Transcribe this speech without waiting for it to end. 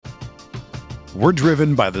We're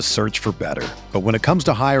driven by the search for better. But when it comes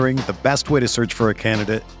to hiring, the best way to search for a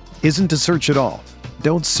candidate isn't to search at all.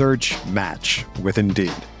 Don't search, match with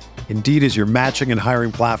Indeed. Indeed is your matching and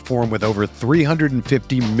hiring platform with over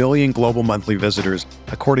 350 million global monthly visitors,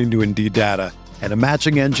 according to Indeed data, and a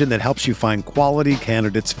matching engine that helps you find quality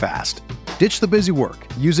candidates fast. Ditch the busy work.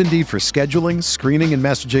 Use Indeed for scheduling, screening, and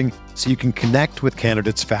messaging so you can connect with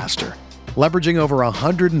candidates faster. Leveraging over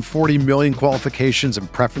 140 million qualifications and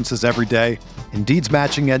preferences every day, Indeed's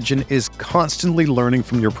matching engine is constantly learning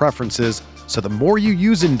from your preferences, so the more you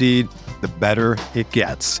use Indeed, the better it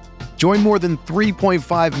gets. Join more than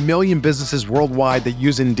 3.5 million businesses worldwide that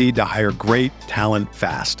use Indeed to hire great talent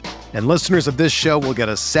fast. And listeners of this show will get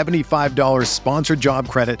a $75 sponsored job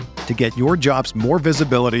credit to get your jobs more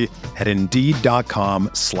visibility at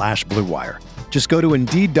Indeed.com/Blue Wire. Just go to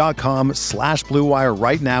Indeed.com/Blue Wire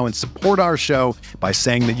right now and support our show by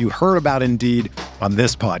saying that you heard about Indeed on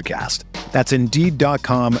this podcast. That's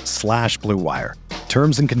Indeed.com/Blue Wire.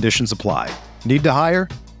 Terms and conditions apply. Need to hire?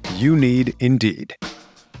 You need Indeed.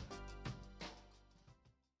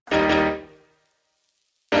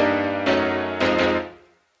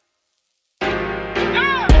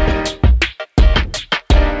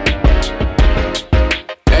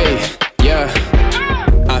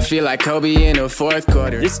 Feel like Kobe in the fourth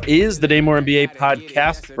quarter. This is the Day More NBA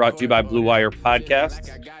podcast, brought to you by Blue Wire Podcasts.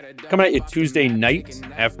 Coming at you Tuesday night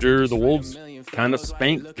after the Wolves kind of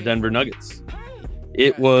spanked the Denver Nuggets.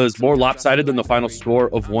 It was more lopsided than the final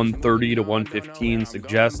score of 130 to 115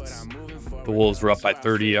 suggests. The Wolves were up by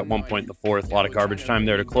 30 at one point in the fourth. A lot of garbage time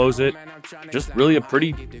there to close it. Just really a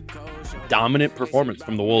pretty dominant performance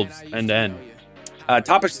from the Wolves end to end.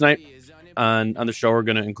 Topics tonight on the show are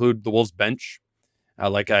going to include the Wolves bench.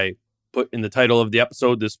 Like I put in the title of the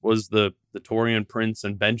episode, this was the Taurean Prince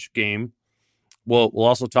and bench game. We'll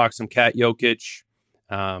also talk some Cat Jokic,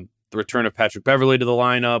 the return of Patrick Beverley to the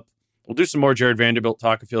lineup. We'll do some more Jared Vanderbilt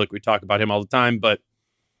talk. I feel like we talk about him all the time, but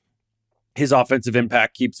his offensive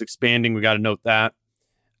impact keeps expanding. We got to note that.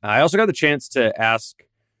 I also got the chance to ask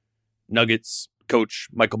Nuggets coach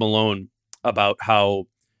Michael Malone about how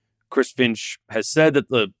Chris Finch has said that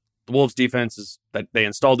the Wolves defense is that they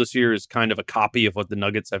installed this year is kind of a copy of what the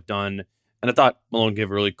Nuggets have done. And I thought Malone gave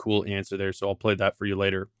a really cool answer there, so I'll play that for you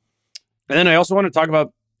later. And then I also want to talk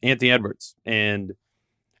about Anthony Edwards and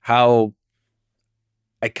how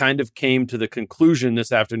I kind of came to the conclusion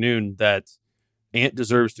this afternoon that Ant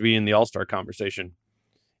deserves to be in the All-Star conversation.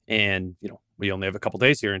 And, you know, we only have a couple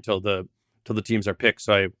days here until the teams are picked.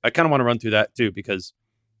 So I kind of want to run through that too, because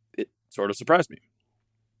it sort of surprised me.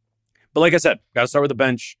 But like I said, got to start with the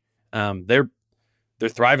bench. They're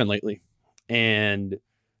thriving lately, and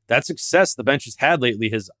that success the bench has had lately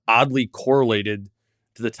has oddly correlated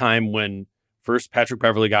to the time when first Patrick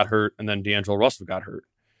Beverley got hurt and then D'Angelo Russell got hurt,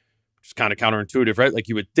 which is kind of counterintuitive, right? Like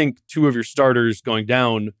you would think two of your starters going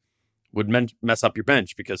down would mess up your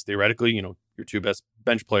bench because theoretically, you know, your two best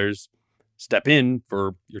bench players step in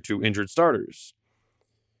for your two injured starters,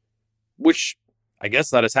 which I guess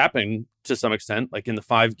that has happened to some extent. Like in the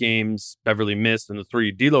 5 games Beverley missed and the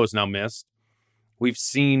 3 D'Lo has now missed, we've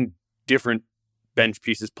seen different bench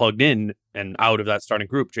pieces plugged in and out of that starting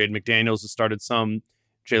group. Jaden McDaniels has started some.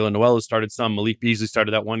 Jalen Noel has started some. Malik Beasley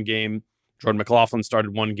started that one game. Jordan McLaughlin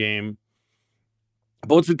started one game.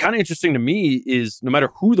 But what's been kind of interesting to me is no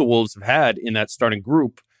matter who the Wolves have had in that starting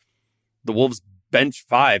group, the Wolves bench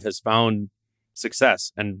 5 has found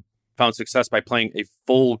success and found success by playing a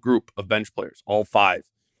full group of bench players, all 5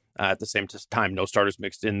 at the same time. No starters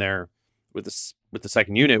mixed in there with the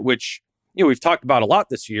second unit, which, you know, we've talked about a lot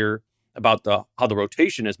this year about how the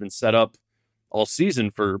rotation has been set up all season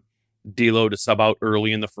for D'Lo to sub out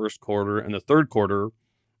early in the first quarter and the third quarter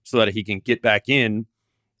so that he can get back in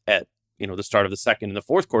at, you know, the start of the second and the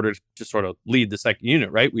fourth quarter to sort of lead the second unit,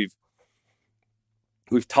 right? We've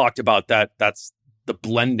talked about that. That's the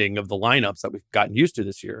blending of the lineups that we've gotten used to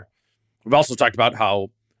this year. We've also talked about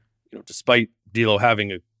how, you know, despite D'Lo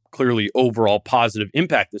having a clearly overall positive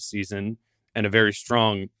impact this season and a very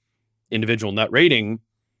strong individual net rating,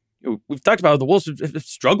 you know, we've talked about how the Wolves have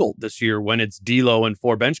struggled this year when it's D'Lo and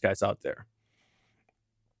 4 bench guys out there.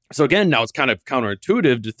 So again, now it's kind of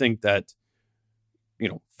counterintuitive to think that, you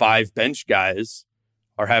know, 5 bench guys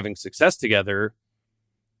are having success together.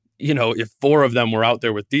 You know, if 4 of them were out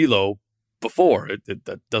there with D'Lo before,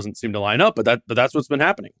 that doesn't seem to line up, but that's what's been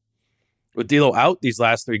happening. With D'Lo out these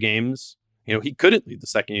last 3 games, you know, he couldn't lead the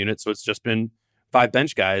second unit, so it's just been 5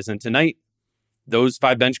 bench guys. And tonight, those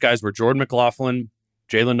 5 bench guys were Jordan McLaughlin,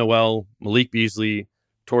 Jalen Noel, Malik Beasley,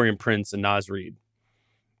 Taurean Prince, and Naz Reid.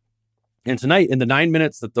 And tonight, in the 9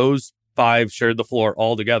 minutes that those 5 shared the floor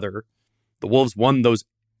all together, the Wolves won those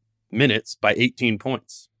minutes by 18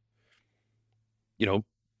 points.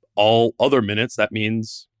 All other minutes, that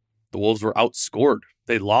means the Wolves were outscored.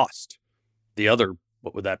 They lost the other,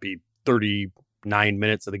 what would that be, 39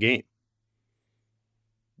 minutes of the game.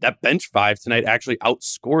 That bench five tonight actually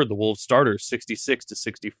outscored the Wolves starters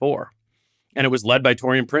 66-64. And it was led by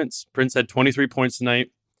Taurean Prince. Prince had 23 points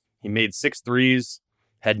tonight. He made 6 threes,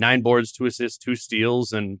 had 9 boards, 2 assists, 2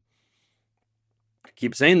 steals. And I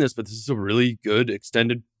keep saying this, but this is a really good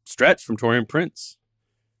extended stretch from Taurean Prince.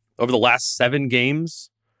 Over the last 7 games,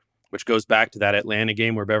 which goes back to that Atlanta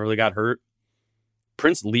game where Beverly got hurt,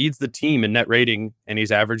 Prince leads the team in net rating, and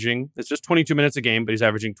he's averaging, it's just 22 minutes a game, but he's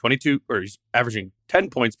averaging 10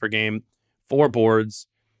 points per game, 4 boards,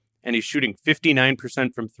 and he's shooting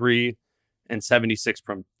 59% from 3 and 76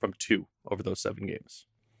 from 2 over those 7 games.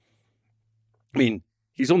 I mean,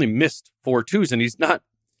 he's only missed 4 twos, and he's not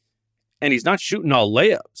shooting all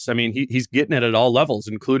layups. I mean, he's getting it at all levels,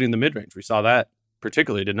 including the mid-range. We saw that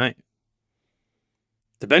particularly tonight.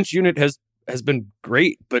 The bench unit has been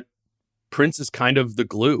great, but Prince is kind of the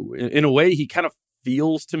glue. In a way, he kind of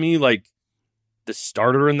feels to me like the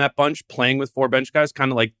starter in that bunch, playing with 4 bench guys,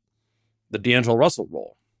 kind of like the D'Angelo Russell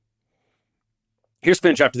role. Here's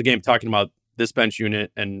Finch after the game talking about this bench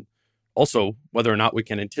unit and also whether or not we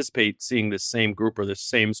can anticipate seeing this same group or this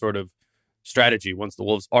same sort of strategy once the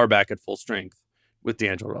Wolves are back at full strength with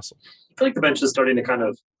D'Angelo Russell. I feel like the bench is starting to kind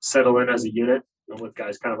of settle in as a unit, with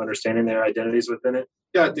guys kind of understanding their identities within it.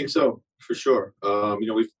 Yeah, I think so, for sure.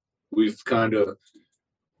 We've kind of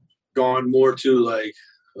gone more to like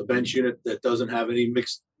a bench unit that doesn't have any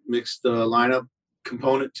mixed lineup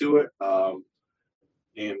component to it,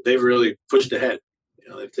 and they've really pushed ahead.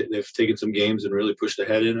 They've taken some games and really pushed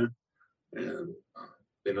ahead in it, and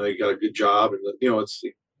they got a good job. And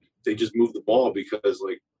they just move the ball because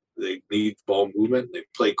like they need ball movement. And they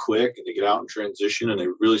play quick and they get out in transition and they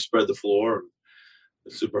really spread the floor. And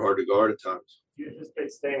it's super hard to guard at times. You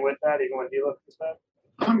anticipate staying with that even when he looks bad?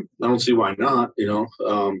 I don't see why not.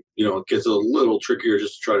 It gets a little trickier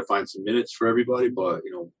just to try to find some minutes for everybody. But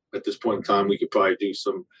at this point in time, we could probably do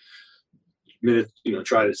some minutes.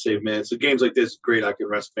 Try to save minutes. So games like this, great. I can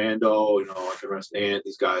rest Vando. I can rest Ant.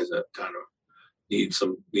 These guys that kind of need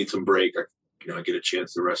some break. I get a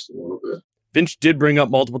chance to rest them a little bit. Finch did bring up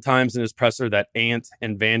multiple times in his presser that Ant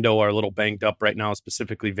and Vando are a little banged up right now,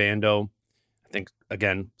 specifically Vando. I think,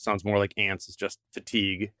 again, sounds more like Ant's is just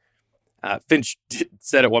fatigue. Finch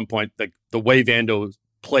said at one point, like, the way Vando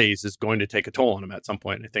plays is going to take a toll on him at some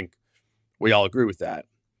point. And I think we all agree with that.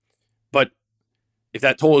 But if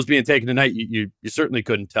that toll was being taken tonight, you certainly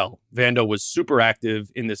couldn't tell. Vando was super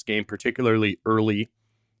active in this game, particularly early.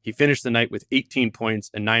 He finished the night with 18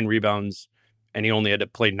 points and 9 rebounds, and he only had to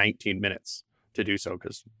play 19 minutes to do so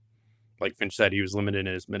because, like Finch said, he was limited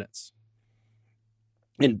in his minutes.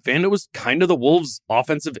 And Vando was kind of the Wolves'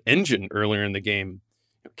 offensive engine earlier in the game.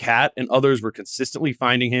 Cat and others were consistently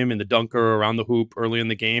finding him in the dunker around the hoop early in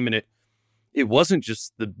the game, and it wasn't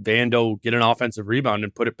just the Vando get an offensive rebound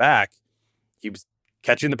and put it back. He was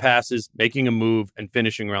catching the passes, making a move, and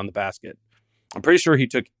finishing around the basket. I'm pretty sure he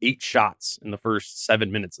took 8 shots in the first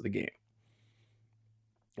 7 minutes of the game.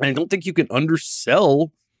 And I don't think you can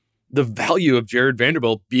undersell the value of Jared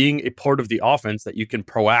Vanderbilt being a part of the offense that you can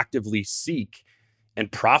proactively seek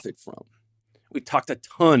and profit from. We talked a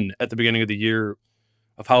ton at the beginning of the year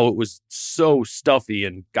of how it was so stuffy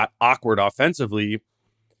and got awkward offensively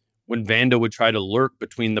when Vando would try to lurk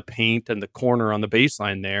between the paint and the corner on the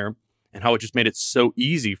baseline there, and how it just made it so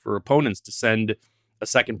easy for opponents to send a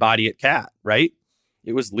second body at Cat, right?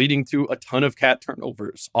 It was leading to a ton of Cat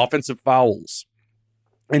turnovers, offensive fouls,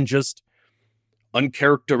 and just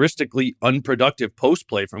uncharacteristically unproductive post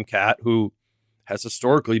play from Cat, who has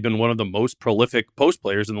historically been one of the most prolific post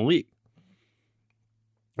players in the league.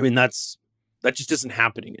 I mean, that just isn't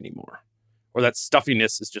happening anymore. Or that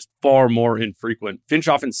stuffiness is just far more infrequent. Finch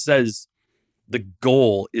often says the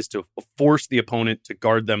goal is to force the opponent to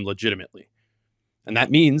guard them legitimately. And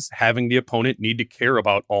that means having the opponent need to care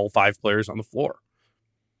about all 5 players on the floor.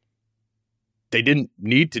 They didn't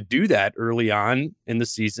need to do that early on in the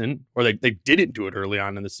season, or they didn't do it early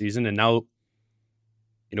on in the season, and now,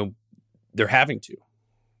 they're having to.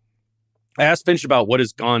 I asked Finch about what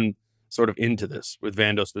has gone sort of into this with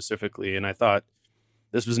Vando specifically, and I thought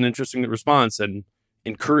this was an interesting response and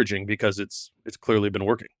encouraging because it's clearly been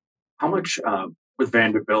working. How much with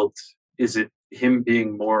Vanderbilt is it him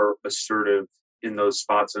being more assertive in those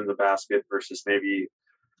spots in the basket versus maybe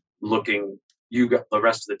looking, you got the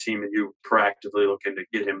rest of the team and you proactively looking to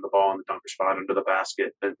get him the ball in the dunker spot under the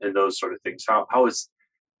basket and those sort of things? How has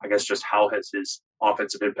his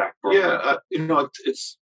offensive impact worked? Yeah,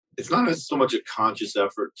 it's not so much a conscious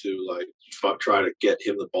effort to like try to get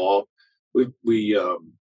him the ball. We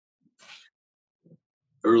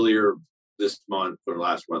earlier this month or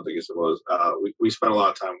last month, I guess it was, we spent a lot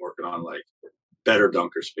of time working on like better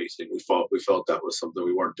dunker spacing. We felt that was something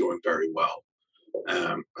we weren't doing very well.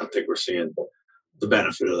 I think we're seeing the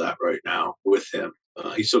benefit of that right now with him.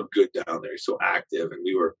 He's so good down there. He's so active, and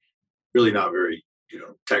we were really not very,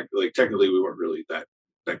 technically we weren't really that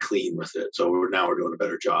clean with it. So we're doing a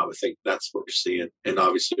better job. I think that's what we're seeing. And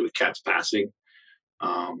obviously with Cat's passing,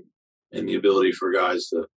 and the ability for guys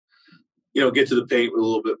to, get to the paint with a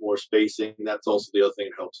little bit more spacing. That's also the other thing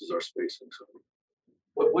that helps is our spacing. So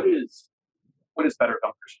What is better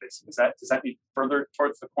dunker spacing? Does that mean further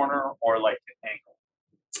towards the corner or like an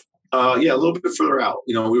angle? Yeah, a little bit further out.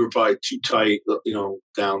 We were probably too tight,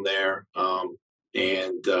 down there,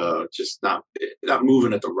 and just not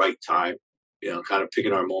moving at the right time. Kind of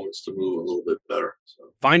picking our moments to move a little bit better.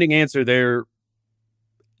 So. Finding answers there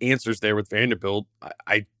with Vanderbilt,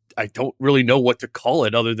 I don't really know what to call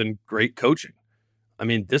it other than great coaching. I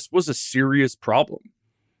mean, this was a serious problem.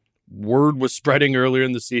 Word was spreading earlier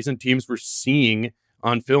in the season. Teams were seeing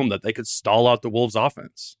on film that they could stall out the Wolves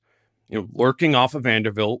offense. Lurking off of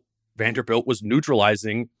Vanderbilt was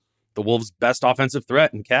neutralizing the Wolves' best offensive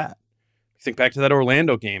threat in Cat. Think back to that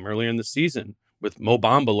Orlando game earlier in the season with Mo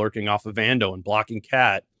Bamba lurking off of Vando and blocking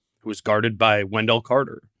Cat, who was guarded by Wendell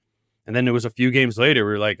Carter. And then it was a few games later,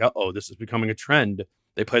 we were like, this is becoming a trend.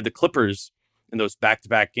 They played the Clippers in those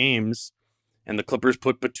back-to-back games, and the Clippers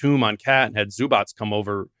put Batum on Cat and had Zubats come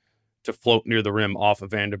over to float near the rim off of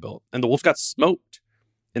Vanderbilt. And the Wolves got smoked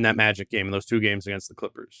in that Magic game, in those two games against the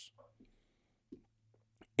Clippers.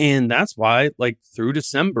 And that's why, through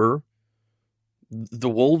December, the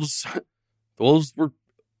Wolves were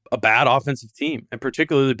a bad offensive team, and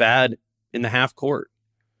particularly bad in the half court.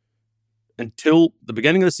 Until the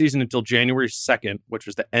beginning of the season, until January 2nd, which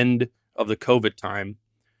was the end of the COVID time,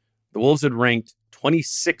 the Wolves had ranked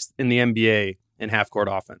 26th in the NBA in half-court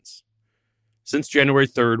offense. Since January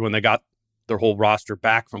 3rd, when they got their whole roster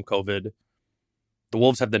back from COVID, the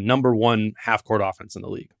Wolves have the number one half-court offense in the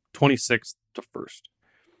league, 26th to 1st.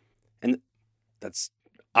 And that's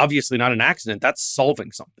obviously not an accident. That's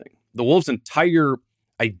solving something. The Wolves' entire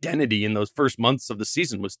identity in those first months of the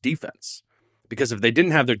season was defense. Because if they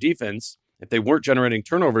didn't have their defense, if they weren't generating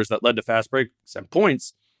turnovers that led to fast breaks and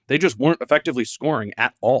points, they just weren't effectively scoring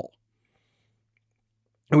at all.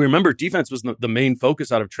 And we remember defense was the main focus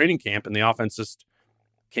out of training camp, and the offense just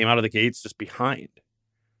came out of the gates just behind.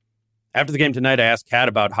 After the game tonight, I asked Cat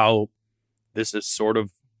about how this has sort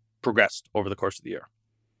of progressed over the course of the year.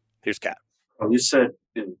 Here's Cat. Well, you said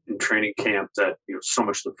in training camp that so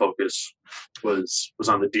much of the focus was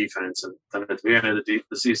on the defense, and then at the beginning of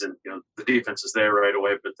the season, the defense is there right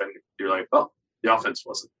away, but then you're like, well, the offense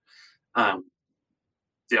wasn't.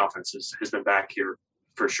 The offense has been back here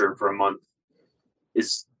for sure for a month.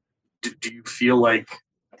 Do you feel like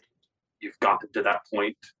you've gotten to that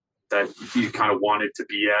point that you kind of wanted to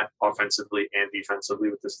be at offensively and defensively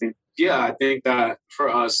with this team? Yeah, I think that for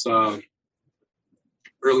us,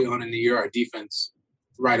 early on in the year, our defense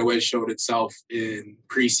right away showed itself in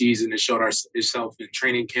preseason. It showed itself in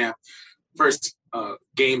training camp. First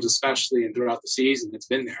games especially, and throughout the season, it's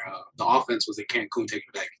been there. The offense was in Cancun taking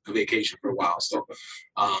a vacation for a while. So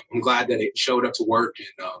I'm glad that it showed up to work,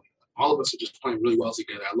 and all of us are just playing really well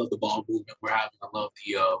together. I love the ball movement we're having. I love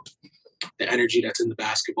the energy that's in the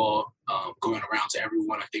basketball going around to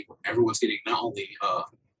everyone. I think everyone's getting not only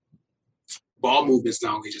ball movements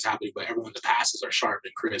not only just happening, but everyone, the passes are sharp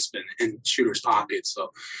and crisp and in shooters' pockets.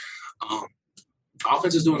 So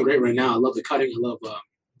offense is doing great right now. I love the cutting. I love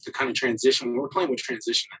the kind of transition. When we're playing with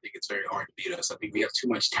transition, I think it's very hard to beat us. I think we have too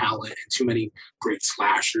much talent and too many great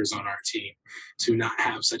slashers on our team to not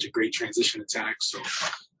have such a great transition attack. So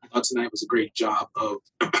I thought tonight was a great job of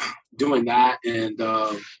doing that. And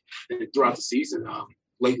throughout the season,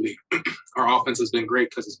 lately, our offense has been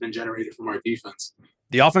great because it's been generated from our defense.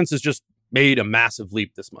 The offense has just made a massive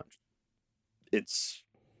leap this month.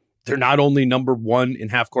 They're not only number one in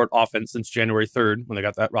half-court offense since January 3rd when they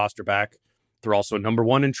got that roster back, they're also number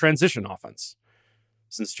one in transition offense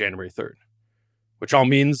since January 3rd, which all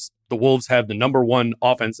means the Wolves have the number one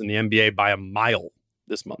offense in the NBA by a mile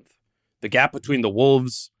this month. The gap between the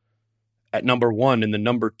Wolves at number one and the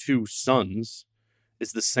number two Suns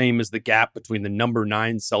is the same as the gap between the number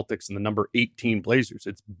 9 Celtics and the number 18 Blazers.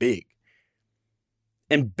 It's big.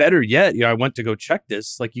 And better yet, I went to go check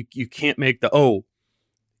this. You can't make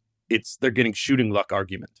they're getting shooting luck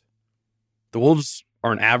argument. The Wolves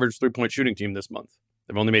are an average three-point shooting team this month.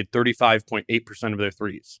 They've only made 35.8% of their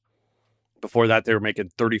threes. Before that, they were making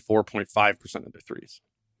 34.5% of their threes.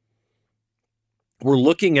 we're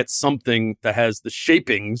looking at something that has the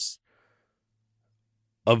shapings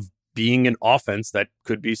of being an offense that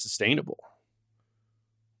could be sustainable.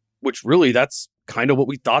 Which really, that's kind of what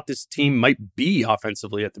we thought this team might be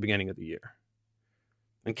offensively at the beginning of the year.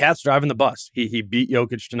 And Cat's driving the bus. He beat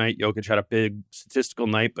Jokic tonight. Jokic had a big statistical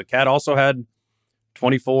night, but Cat also had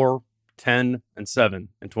 24, 10, and 7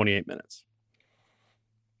 in 28 minutes.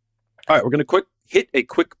 All right, we're going to hit a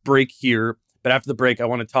quick break here, but after the break, I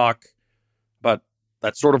want to talk about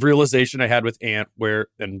that sort of realization I had with Ant, where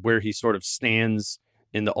he sort of stands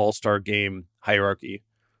in the All-Star game hierarchy.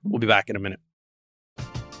 We'll be back in a minute.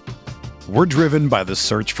 We're driven by the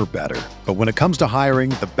search for better. But when it comes to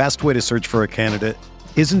hiring, the best way to search for a candidate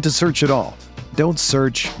isn't to search at all. Don't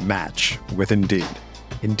search, match with Indeed.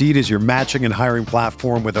 Indeed is your matching and hiring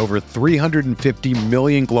platform with over 350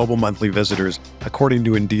 million global monthly visitors, according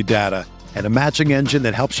to Indeed data, and a matching engine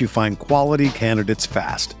that helps you find quality candidates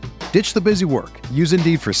fast. Ditch the busy work. Use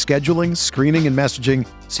Indeed for scheduling, screening, and messaging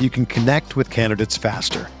so you can connect with candidates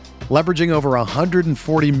faster. Leveraging over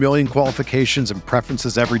 140 million qualifications and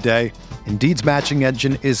preferences every day, Indeed's matching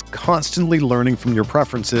engine is constantly learning from your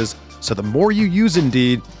preferences, so the more you use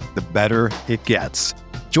Indeed, the better it gets.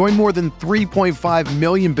 Join more than 3.5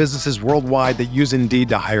 million businesses worldwide that use Indeed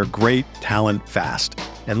to hire great talent fast.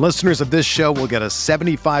 And listeners of this show will get a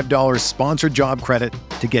 $75 sponsored job credit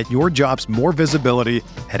to get your jobs more visibility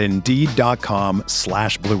at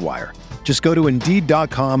Indeed.com/Blue Wire. Just go to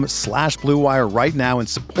Indeed.com/Blue Wire right now and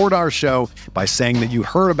support our show by saying that you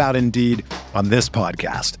heard about Indeed on this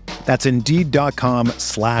podcast. That's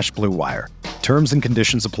Indeed.com/Blue Wire. Terms and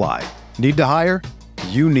conditions apply. Need to hire?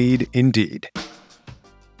 You need Indeed.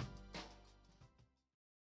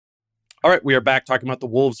 All right, we are back talking about the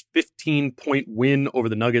Wolves' 15-point win over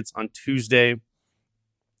the Nuggets on Tuesday.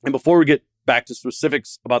 And before we get back to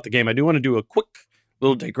specifics about the game, I do want to do a quick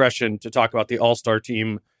little digression to talk about the All-Star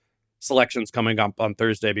team selections coming up on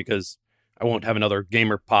Thursday, because I won't have another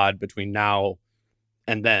gamer pod between now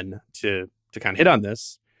and then to kind of hit on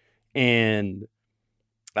this. And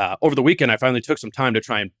over the weekend, I finally took some time to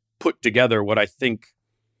try and put together what I think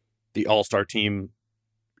the All-Star team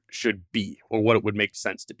should be, or what it would make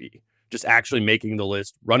sense to be. Just actually making the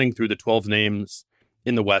list, running through the 12 names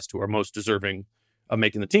in the West who are most deserving of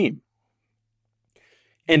making the team.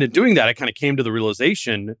 And in doing that, I kind of came to the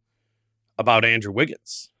realization about Andrew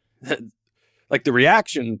Wiggins. Like, the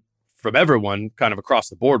reaction from everyone kind of across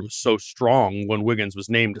the board was so strong when Wiggins was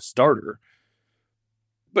named a starter.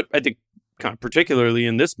 But I think kind of particularly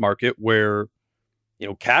in this market where,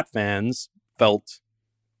 Cat fans felt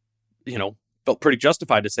pretty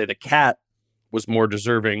justified to say that Cat was more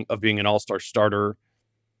deserving of being an all-star starter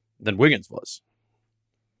than Wiggins was.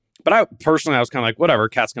 But I was kind of like, whatever,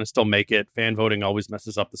 Cat's going to still make it. Fan voting always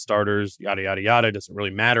messes up the starters, yada, yada, yada. It doesn't really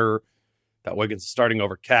matter that Wiggins is starting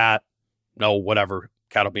over Cat. No, whatever,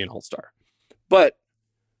 Cat will be an all-star. But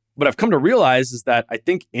what I've come to realize is that I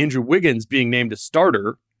think Andrew Wiggins being named a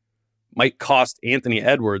starter might cost Anthony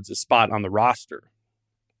Edwards a spot on the roster.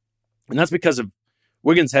 And that's because if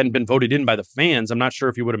Wiggins hadn't been voted in by the fans, I'm not sure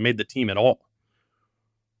if he would have made the team at all.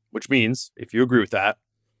 Which means, if you agree with that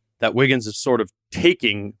Wiggins is sort of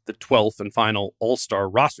taking the 12th and final all-star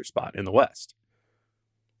roster spot in the West.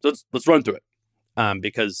 So let's run through it.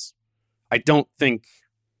 Because I don't think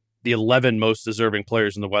the 11 most deserving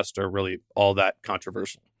players in the West are really all that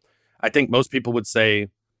controversial. I think most people would say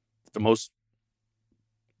the most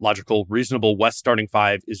logical, reasonable West starting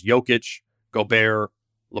five is Jokic, Gobert,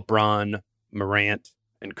 LeBron, Morant,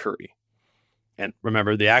 and Curry. And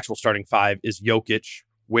remember, the actual starting five is Jokic,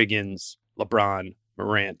 Wiggins, LeBron,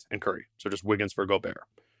 Morant, and Curry. So just Wiggins for Gobert.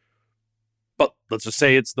 But let's just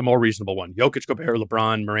say it's the more reasonable one. Jokic, Gobert,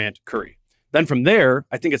 LeBron, Morant, Curry. Then from there,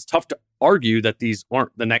 I think it's tough to argue that these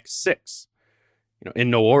aren't the next six. In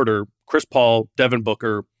no order: Chris Paul, Devin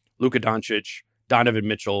Booker, Luka Doncic, Donovan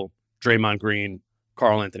Mitchell, Draymond Green,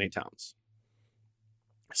 Karl Anthony Towns.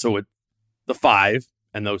 So with the five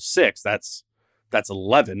and those six, that's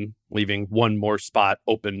 11, leaving one more spot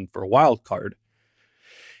open for a wild card.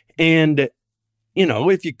 And,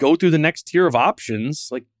 if you go through the next tier of options,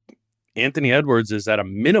 like Anthony Edwards is at a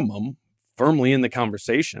minimum firmly in the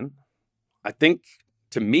conversation. I think,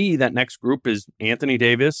 to me, that next group is Anthony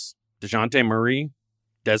Davis, DeJounte Murray,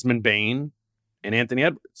 Desmond Bane, and Anthony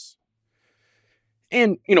Edwards.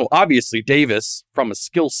 And, obviously Davis, from a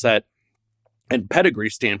skill set and pedigree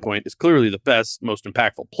standpoint, is clearly the best, most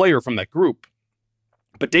impactful player from that group.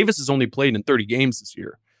 But Davis has only played in 30 games this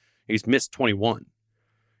year. He's missed 21.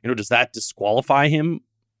 Does that disqualify him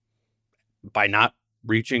by not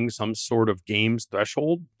reaching some sort of games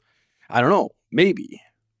threshold? I don't know. Maybe.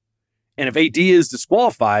 And if AD is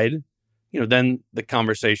disqualified, then the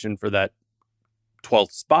conversation for that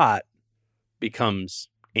 12th spot becomes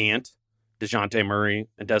Ant, DeJounte Murray,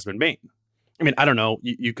 and Desmond Bane. I mean, I don't know.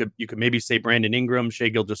 You could maybe say Brandon Ingram, Shai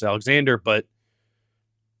Gilgeous-Alexander, but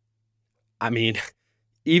I mean,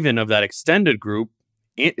 even of that extended group,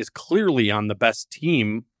 Ant is clearly on the best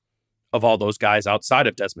team of all those guys outside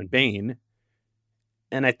of Desmond Bane.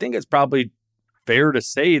 And I think it's probably fair to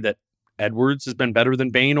say that Edwards has been better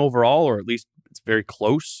than Bane overall, or at least it's very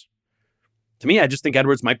close. To me, I just think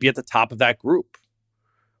Edwards might be at the top of that group,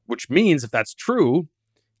 which means if that's true,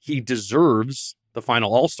 he deserves the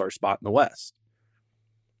final All-Star spot in the West.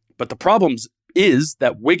 But the problem is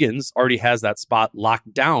that Wiggins already has that spot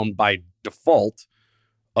locked down by default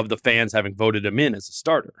of the fans having voted him in as a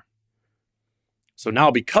starter. So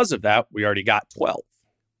now because of that, we already got 12.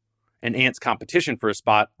 And Ant's competition for a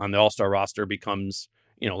spot on the All-Star roster becomes,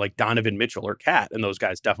 like Donovan Mitchell or Cat, and those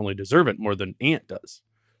guys definitely deserve it more than Ant does.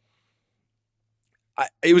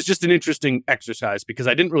 It was just an interesting exercise because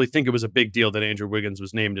I didn't really think it was a big deal that Andrew Wiggins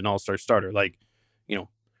was named an All-Star starter.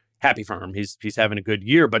 Happy for him. He's having a good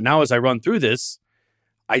year. But now as I run through this,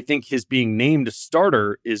 I think his being named a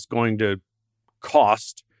starter is going to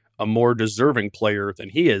cost a more deserving player than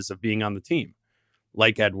he is of being on the team,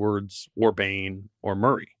 like Edwards or Bane or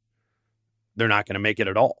Murray. They're not going to make it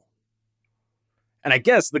at all. And I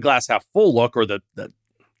guess the glass half full look, or the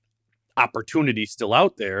opportunity still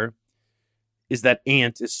out there, is that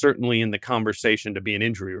Ant is certainly in the conversation to be an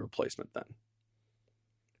injury replacement then.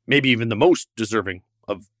 Maybe even the most deserving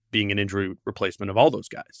of being an injury replacement of all those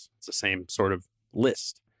guys. It's the same sort of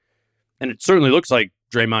list. And it certainly looks like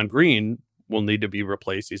Draymond Green will need to be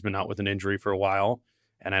replaced. He's been out with an injury for a while,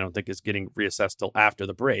 and I don't think is getting reassessed till after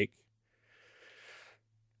the break.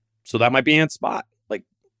 So that might be Ant's spot. Like,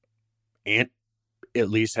 Ant at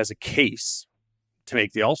least has a case to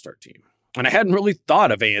make the All-Star team. And I hadn't really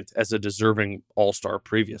thought of Ant as a deserving All-Star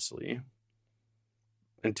previously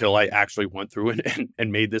until I actually went through it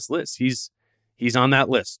and made this list. He's on that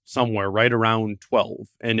list somewhere right around 12.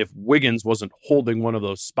 And if Wiggins wasn't holding one of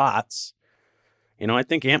those spots, I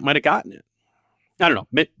think Ant might have gotten it. I don't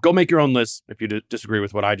know. Go make your own list if you disagree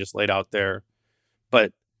with what I just laid out there.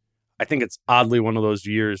 But I think it's oddly one of those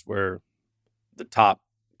years where the top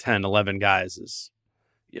 10, 11 guys is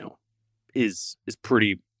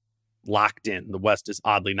pretty locked in. The West is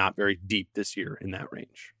oddly not very deep this year in that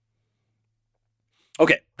range.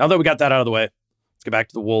 Okay, now that we got that out of the way, let's get back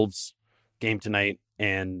to the Wolves game tonight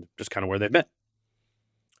and just kind of where they've been.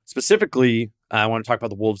 Specifically, I want to talk about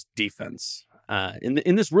the Wolves defense.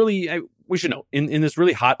 In this really, we should know, in this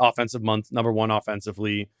really hot offensive month, number one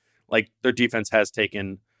offensively, like their defense has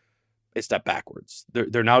taken a step backwards.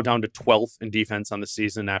 They're now down to 12th in defense on the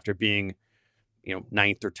season after being,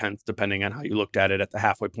 9th or 10th, depending on how you looked at it at the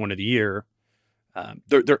halfway point of the year.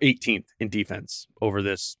 They're 18th in defense over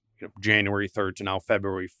this January 3rd to now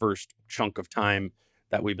February 1st chunk of time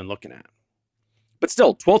that we've been looking at. But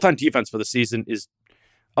still, 12th on defense for the season is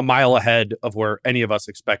a mile ahead of where any of us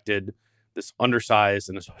expected this undersized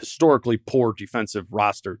and this historically poor defensive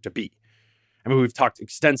roster to be. I mean, we've talked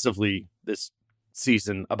extensively this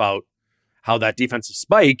season about how that defensive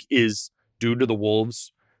spike is due to the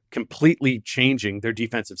Wolves completely changing their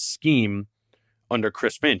defensive scheme under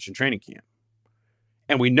Chris Finch in training camp.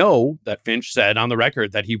 And we know that Finch said on the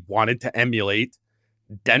record that he wanted to emulate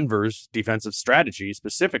Denver's defensive strategy,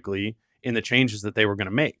 specifically in the changes that they were going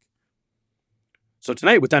to make. So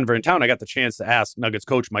tonight with Denver in town, I got the chance to ask Nuggets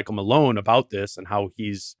coach Michael Malone about this and how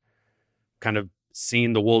he's kind of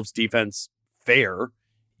seen the Wolves defense fare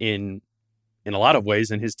in a lot of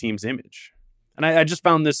ways in his team's image. And I just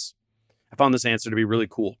found this answer to be really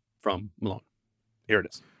cool from Malone. Here it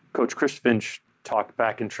is. Coach Chris Finch talked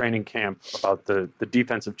back in training camp about the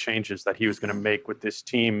defensive changes that he was going to make with this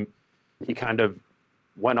team. He kind of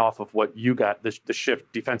went off of what you got, the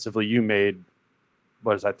shift defensively you made,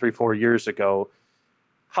 what is that, 3-4 years ago.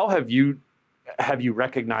 How have you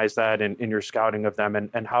recognized that in your scouting of them,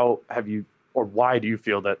 and how have you, or why do you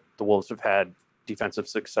feel that the Wolves have had defensive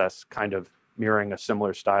success kind of mirroring a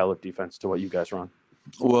similar style of defense to what you guys run?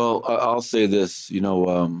 Well, I'll say this,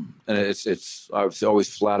 and it's obviously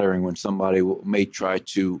always flattering when somebody may try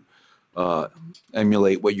to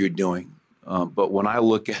emulate what you're doing. But when I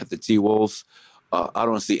look at the T-Wolves, I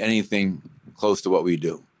don't see anything close to what we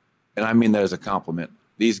do. And I mean that as a compliment.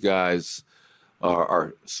 These guys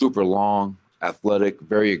are super long, athletic,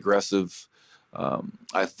 very aggressive.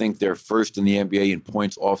 I think they're first in the NBA in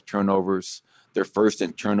points off turnovers. They're first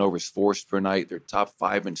in turnovers forced per night. They're top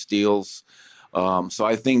 5 in steals. So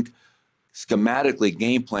I think schematically,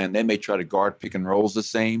 game plan, they may try to guard pick and rolls the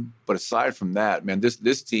same. But aside from that, man,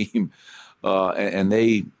 this team, and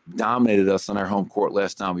they dominated us on our home court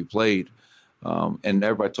last time we played. And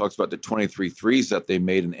everybody talks about the 23 threes that they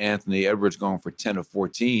made, and Anthony Edwards going for 10 of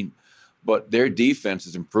 14. But their defense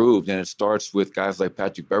has improved, and it starts with guys like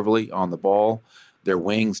Patrick Beverley on the ball, their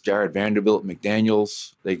wings, Jared Vanderbilt,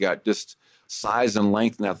 McDaniels. They got just size and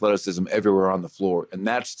length and athleticism everywhere on the floor. And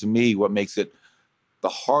that's, to me, what makes it the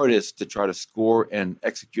hardest to try to score and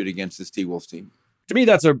execute against this T-Wolves team. To me,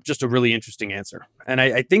 that's just a really interesting answer. And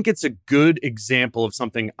I think it's a good example of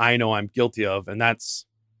something I know I'm guilty of, and that's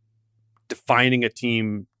defining a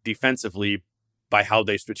team defensively by how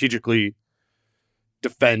they strategically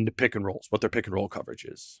defend pick and rolls, what their pick and roll coverage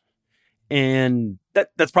is. And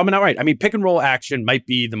that's probably not right. I mean, pick and roll action might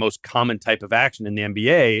be the most common type of action in the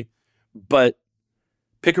NBA, but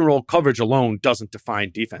pick and roll coverage alone doesn't define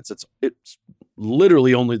defense. It's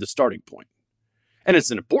literally only the starting point. And it's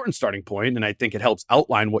an important starting point, and I think it helps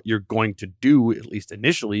outline what you're going to do, at least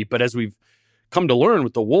initially. But as we've come to learn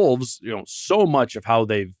with the Wolves, so much of how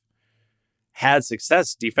they've had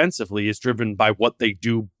success defensively is driven by what they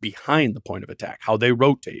do behind the point of attack, how they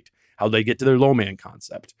rotate, how they get to their low man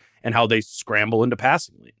concept, and how they scramble into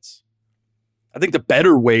passing lanes. I think the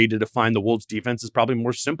better way to define the Wolves defense is probably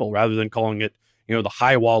more simple. Rather than calling it, the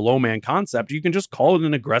high wall, low man concept, you can just call it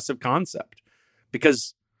an aggressive concept.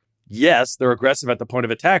 Because yes, they're aggressive at the point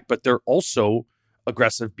of attack, but they're also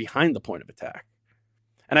aggressive behind the point of attack.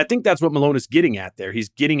 And I think that's what Malone is getting at there. He's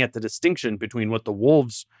getting at the distinction between what the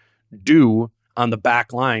Wolves do on the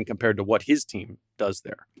back line compared to what his team does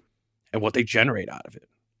there and what they generate out of it.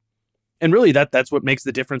 And really, that's what makes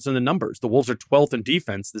the difference in the numbers. The Wolves are 12th in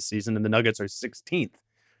defense this season, and the Nuggets are 16th.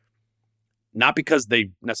 Not because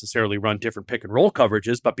they necessarily run different pick and roll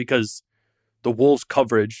coverages, but because the Wolves'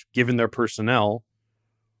 coverage, given their personnel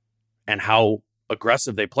and how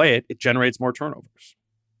aggressive they play it, it generates more turnovers.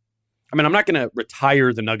 I mean, I'm not going to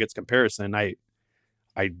retire the Nuggets comparison. I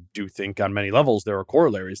do think on many levels there are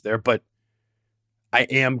corollaries there, but I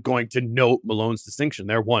am going to note Malone's distinction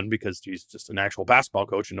there. One, because he's just an actual basketball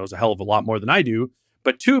coach and knows a hell of a lot more than I do.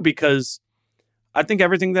 But two, because I think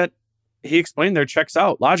everything that he explained there checks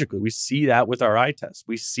out logically. We see that with our eye test.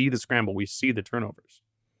 We see the scramble. We see the turnovers.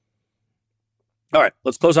 All right,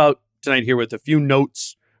 let's close out tonight here with a few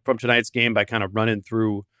notes from tonight's game by kind of running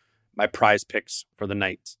through my prize picks for the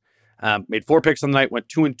night. Made 4 picks on the night, went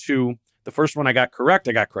 2-2. The first one I got correct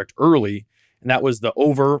early, and that was the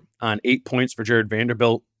over on 8 points for Jared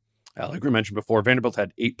Vanderbilt. Like we mentioned before, Vanderbilt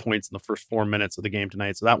had 8 points in the first 4 minutes of the game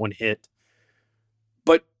tonight, so that one hit.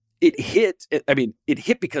 But it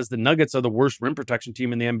hit because the Nuggets are the worst rim protection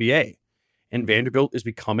team in the NBA, and Vanderbilt is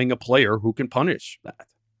becoming a player who can punish that.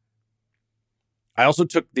 I also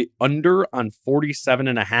took the under on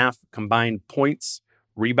 47.5 combined points,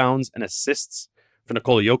 rebounds, and assists for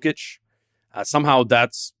Nikola Jokic. Somehow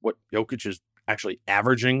that's what Jokic is actually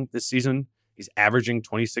averaging this season. He's averaging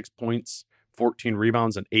 26 points, 14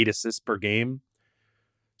 rebounds, and 8 assists per game.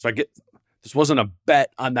 So this wasn't a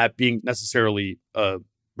bet on that being necessarily a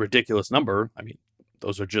ridiculous number. I mean,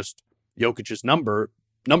 those are just Jokic's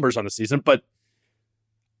numbers on the season, but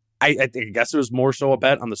I guess it was more so a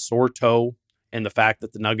bet on the sore toe and the fact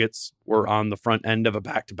that the Nuggets were on the front end of a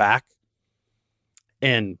back-to-back.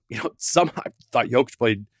 And, somehow I thought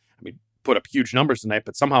Jokic put up huge numbers tonight,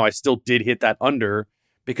 but somehow I still did hit that under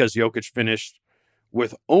because Jokic finished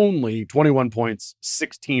with only 21 points,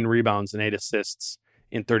 16 rebounds, and 8 assists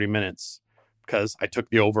in 30 minutes because I took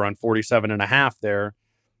the over on 47.5 there.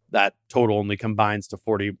 That total only combines to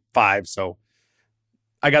 45. So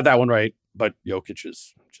I got that one right, but Jokic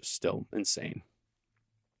is just still insane.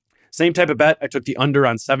 Same type of bet. I took the under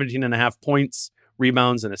on 17.5 points,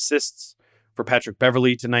 rebounds, and assists for Patrick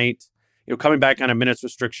Beverley tonight. Coming back on a minutes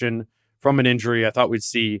restriction from an injury, I thought we'd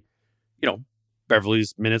see,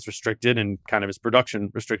 Beverley's minutes restricted and kind of his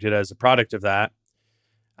production restricted as a product of that.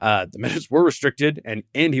 The minutes were restricted and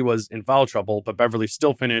he was in foul trouble, but Beverley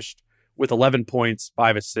still finished with 11 points,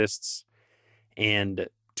 5 assists, and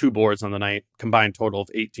 2 boards on the night. Combined total of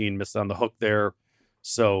 18, missed on the hook there.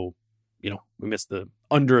 So, we missed the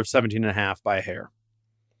under of 17.5 by a hair.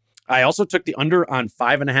 I also took the under on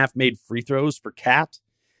 5.5 made free throws for Cat.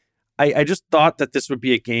 I just thought that this would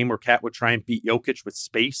be a game where Cat would try and beat Jokic with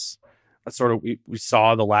space. That's sort of we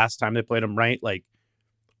saw the last time they played him, right? Like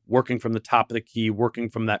working from the top of the key, working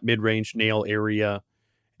from that mid-range nail area,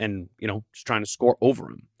 and, just trying to score over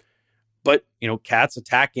him. But, Cat's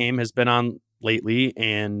attack game has been on lately,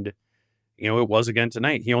 and, it was again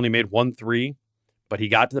tonight. He only made 1 3, but he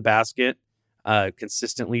got to the basket,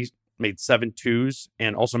 consistently made 7 twos,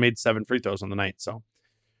 and also made 7 free throws on the night. So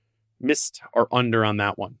missed or under on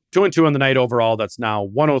that one. 2-2 on the night overall. That's now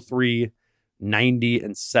 103,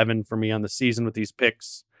 90-7 for me on the season with these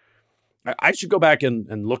picks. I should go back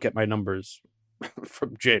and look at my numbers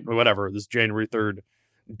from this January 3rd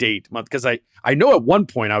date month, because I know at one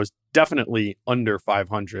point I was definitely under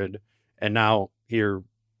 500, and now here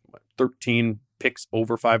 13 picks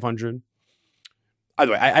over 500.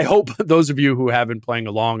 Either way, I hope those of you who have been playing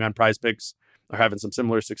along on Prize Picks are having some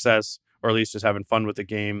similar success, or at least just having fun with the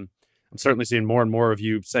game. I'm certainly seeing more and more of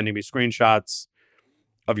you sending me screenshots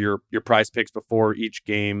of your Prize Picks before each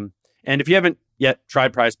game. And if you haven't yet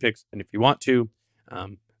tried Prize Picks, and if you want to,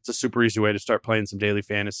 it's a super easy way to start playing some daily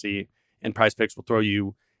fantasy. And Prize Picks will throw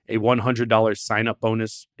you a $100 sign-up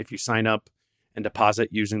bonus if you sign up and deposit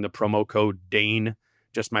using the promo code DANE,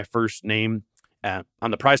 just my first name, on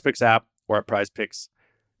the Prize Picks app or at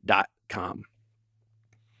prizepicks.com.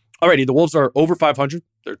 Alrighty, the Wolves are over 500.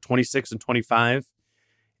 They're 26-25,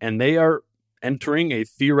 and they are entering a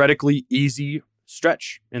theoretically easy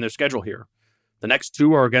stretch in their schedule here. The next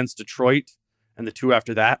two are against Detroit, and the two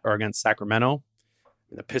after that are against Sacramento.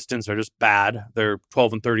 The Pistons are just bad. They're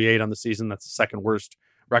 12-38 on the season. That's the second worst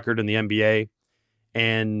record in the NBA.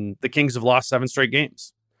 And the Kings have lost 7 straight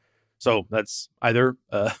games. So that's either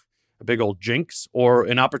a big old jinx or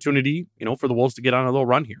an opportunity, for the Wolves to get on a little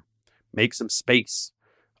run here, make some space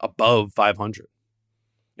above 500.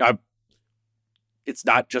 It's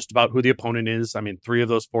not just about who the opponent is. 3 of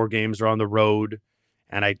those 4 games are on the road.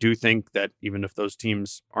 And I do think that even if those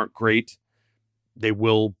teams aren't great, they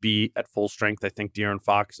will be at full strength. I think De'Aaron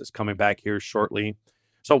Fox is coming back here shortly.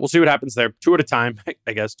 So we'll see what happens there. 2 at a time,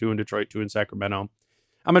 I guess. 2 in Detroit, 2 in Sacramento.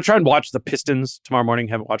 I'm going to try and watch the Pistons tomorrow morning.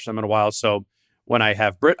 Haven't watched them in a while. So when I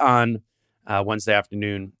have Britt on Wednesday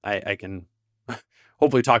afternoon, I can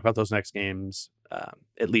hopefully talk about those next games,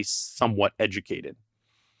 at least somewhat educated.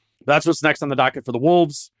 But that's what's next on the docket for the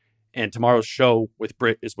Wolves. And tomorrow's show with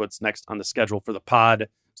Britt is what's next on the schedule for the pod.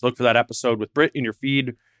 So look for that episode with Britt in your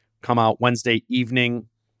feed. Come out Wednesday evening.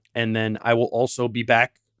 And then I will also be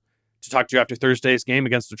back to talk to you after Thursday's game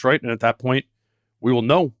against Detroit. And at that point, we will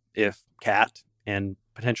know if Kat and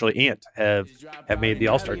potentially Ant have made the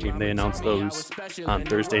All-Star team. They announced those on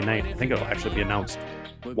Thursday night. I think it'll actually be announced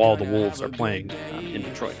while the Wolves are playing in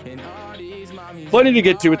Detroit. Plenty to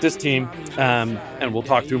get to with this team, and we'll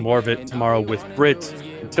talk through more of it tomorrow with Britt.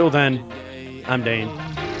 Until then, I'm Dane.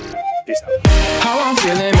 Peace out. How I'm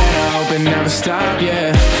feeling, man, I hope it never stop,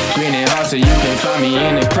 yeah. Green and hot so you can find me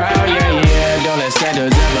in the crowd, yeah. Don't let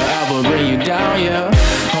standards ever bring you down, yeah.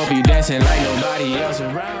 Hope you dancing like nobody else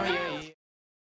around, yeah.